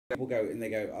People go and they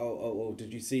go, oh,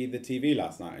 did you see the TV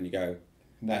last night? And you go,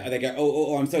 no. And they go,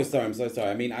 oh, I'm so sorry.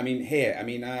 I mean, here. I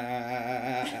mean,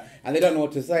 and they don't know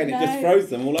what to say, and it just throws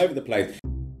them all over the place.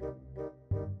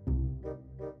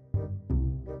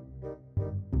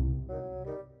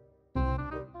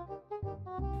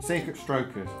 Secret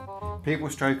strokers. People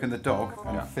stroking the dog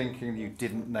and thinking you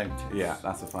didn't notice. Yeah,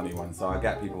 that's a funny one. So I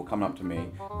get people come up to me,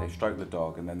 they stroke the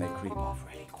dog, and then they creep off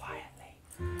really quietly.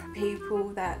 People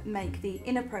that make the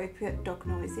inappropriate dog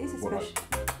noises,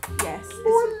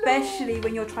 especially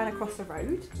when you're trying to cross the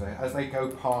road. So as they go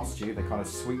past you, they kind of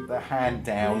sweep their hand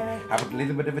down, have a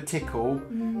little bit of a tickle,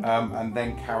 and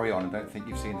then carry on and don't think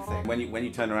you've seen a thing. When you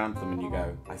turn around to them and you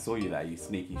go, I saw you there, you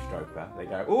sneaky stroker, they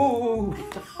go, ooh!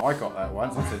 I got that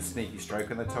once. I said sneaky stroke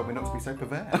and they told me not to be so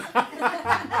perverse.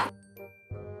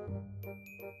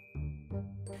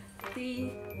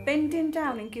 The bending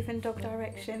down and giving dog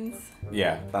directions.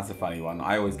 Yeah, that's a funny one.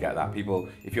 I always get that. People,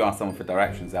 if you ask someone for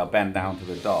directions, they'll bend down to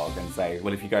the dog and say,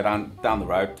 well, if you go down the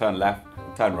road, turn left,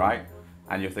 turn right,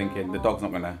 and you're thinking the dog's not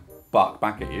going to bark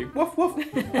back at you. Woof, woof.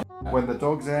 When the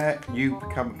dog's there, you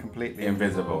become completely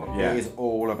invisible. Yeah. It is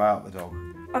all about the dog.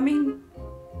 I mean,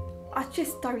 I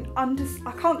just don't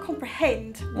I can't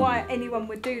comprehend why anyone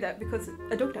would do that, because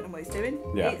a dog don't know what he's doing.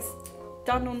 Yeah. It's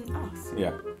done on us.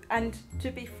 Yeah. And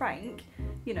to be frank,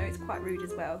 you know, it's quite rude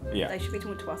as well. Yeah. They should be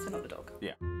talking to us and not the dog.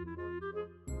 Yeah.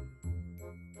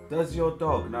 Does your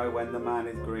dog know when the man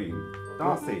is green?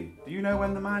 Darcy, do you know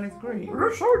when the man is green?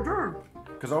 Yes, I do.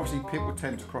 Because obviously people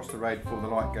tend to cross the road before the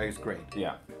light goes green.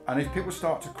 Yeah. And if people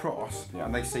start to cross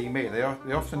and they see me, they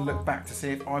often look back to see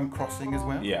if I'm crossing as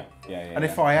well. Yeah. And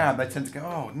if I am, they tend to go,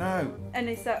 oh no. And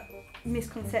it's that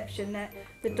misconception that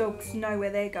the dogs know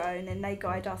where they're going and they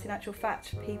guide us. In actual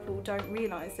fact, people don't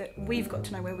realise that we've got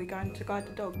to know where we're going to guide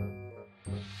the dog.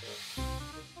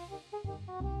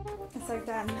 So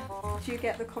Dan, do you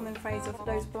get the common phrase of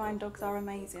those blind dogs are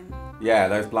amazing? Yeah,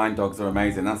 those blind dogs are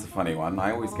amazing. That's a funny one.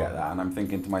 I always get that, and I'm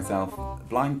thinking to myself,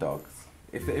 blind dogs?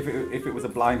 If it was a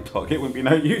blind dog, it wouldn't be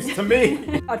no use to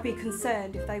me. I'd be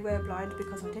concerned if they were blind,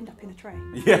 because I'd end up in a tray.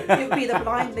 Yeah. It would be the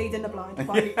blind leading the blind,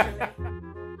 quite literally.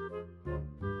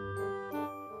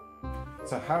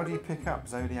 So how do you pick up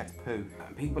Zodiac's poo?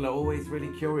 People are always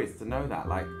really curious to know that.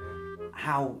 Like,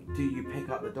 how do you pick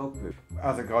up the dog poo?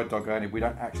 As a guide dog owner, we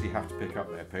don't actually have to pick up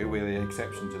their poo. We're the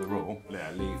exception to the rule. Yeah,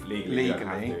 legally. You don't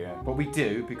have to, But we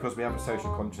do, because we have a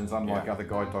social conscience, unlike other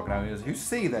guide dog owners who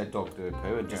see their dog do a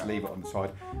poo and just leave it on the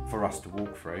side for us to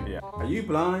walk through. Yeah. Are you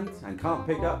blind and can't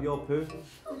pick up your poo?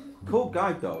 Call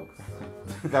guide dogs.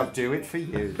 They'll do it for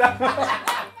you.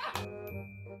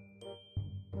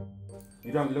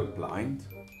 You don't look blind.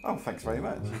 Oh, thanks very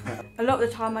much. A lot of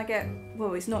the time I get,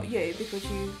 well, it's not you, because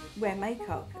you wear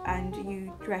makeup and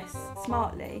you dress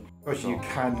smartly. But you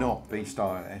cannot be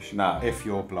stylish if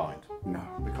you're blind. No.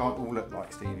 We can't all look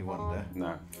like Stevie Wonder.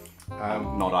 No.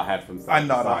 Nod our head from side and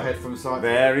nod our head from side.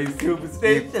 Very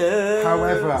superstitious.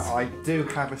 However, I do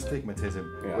have astigmatism,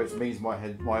 which means my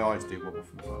eyes do wobble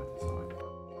from side to side.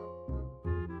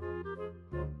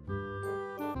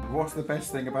 What's the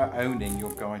best thing about owning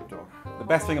your guide dog? The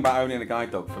best thing about owning a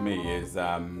guide dog for me is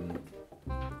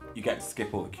you get to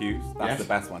skip all the queues. That's the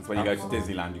best one. So when you go to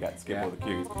Disneyland, you get to skip all the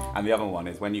queues. And the other one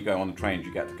is when you go on the trains,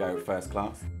 you get to go first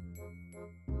class.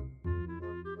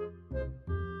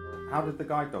 How did the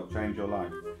guide dog change your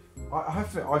life? I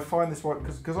have to. I find this one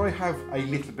because I have a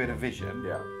little bit of vision.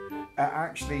 Yeah.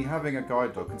 Actually, having a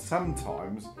guide dog can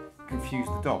sometimes confuse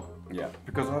the dog. Yeah.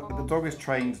 Because the dog is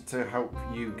trained to help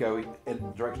you go in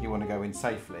the direction you want to go in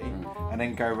safely, and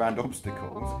then go around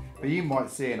obstacles. But you might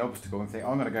see an obstacle and think,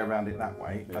 I'm going to go around it that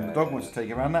way, and the dog wants to take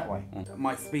you around that way.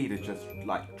 My speed is just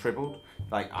like tripled.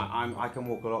 Like I can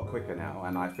walk a lot quicker now,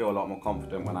 and I feel a lot more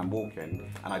confident when I'm walking,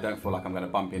 and I don't feel like I'm going to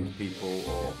bump into people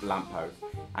or lampposts.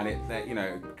 And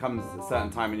it comes a certain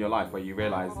time in your life where you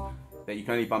realise that you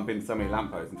can only bump into so many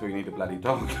lampposts until you need a bloody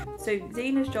dog. So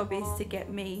Zena's job is to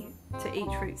get me to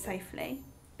each route safely,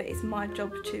 but it's my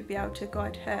job to be able to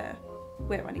guide her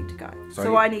where I need to go.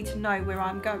 So I need to know where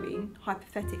I'm going,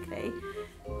 hypothetically,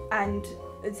 and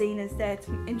Zena's there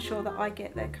to ensure that I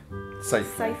get there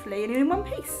safely and in one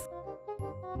piece.